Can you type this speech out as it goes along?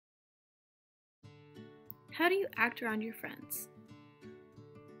How do you act around your friends?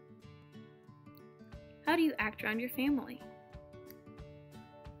 How do you act around your family?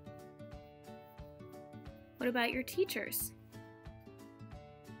 What about your teachers?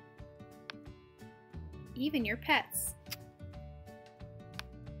 Even your pets.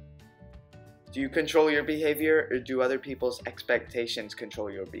 Do you control your behavior, or do other people's expectations control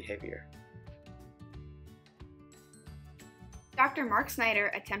your behavior? Dr. Mark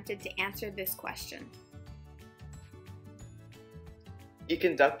Snyder attempted to answer this question. He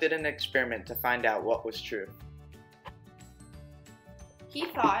conducted an experiment to find out what was true. He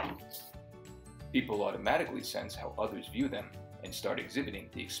thought People automatically sense how others view them and start exhibiting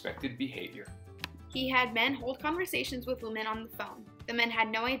the expected behavior. he had men hold conversations with women on the phone. The men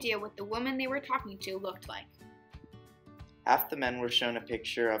had no idea what the woman they were talking to looked like. Half the men were shown a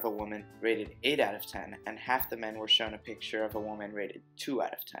picture of a woman rated 8 out of 10, and half the men were shown a picture of a woman rated 2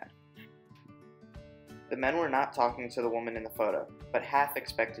 out of 10. The men were not talking to the woman in the photo, but half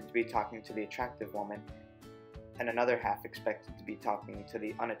expected to be talking to the attractive woman, and another half expected to be talking to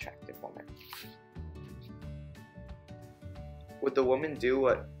the unattractive woman. Would the woman do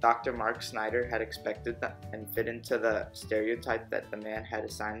what Dr. Mark Snyder had expected and fit into the stereotype that the man had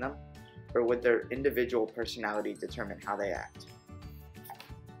assigned them? Or would their individual personality determine how they act?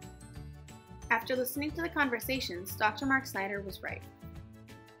 After listening to the conversations, Dr. Mark Snyder was right.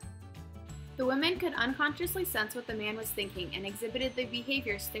 The women could unconsciously sense what the man was thinking and exhibited the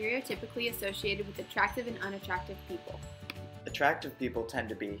behavior stereotypically associated with attractive and unattractive people. Attractive people tend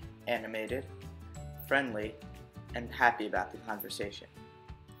to be animated, friendly, and happy about the conversation.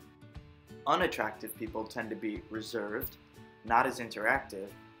 Unattractive people tend to be reserved, not as interactive,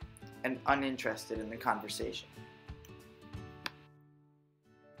 and uninterested in the conversation.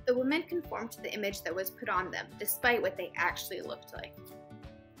 The women conformed to the image that was put on them, despite what they actually looked like.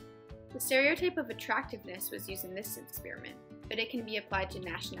 The stereotype of attractiveness was used in this experiment, but it can be applied to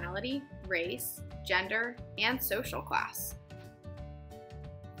nationality, race, gender, and social class.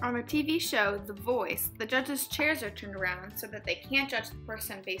 On a TV show, The Voice, the judges' chairs are turned around so that they can't judge the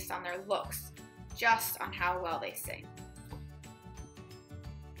person based on their looks, just on how well they sing.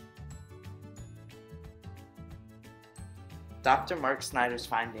 Dr. Mark Snyder's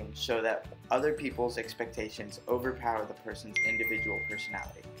findings show that other people's expectations overpower the person's individual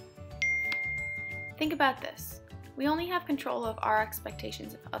personality. Think about this. We only have control of our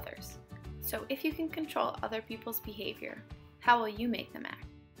expectations of others. So if you can control other people's behavior, how will you make them act?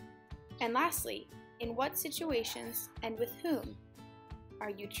 And lastly, in what situations and with whom are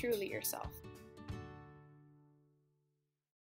you truly yourself?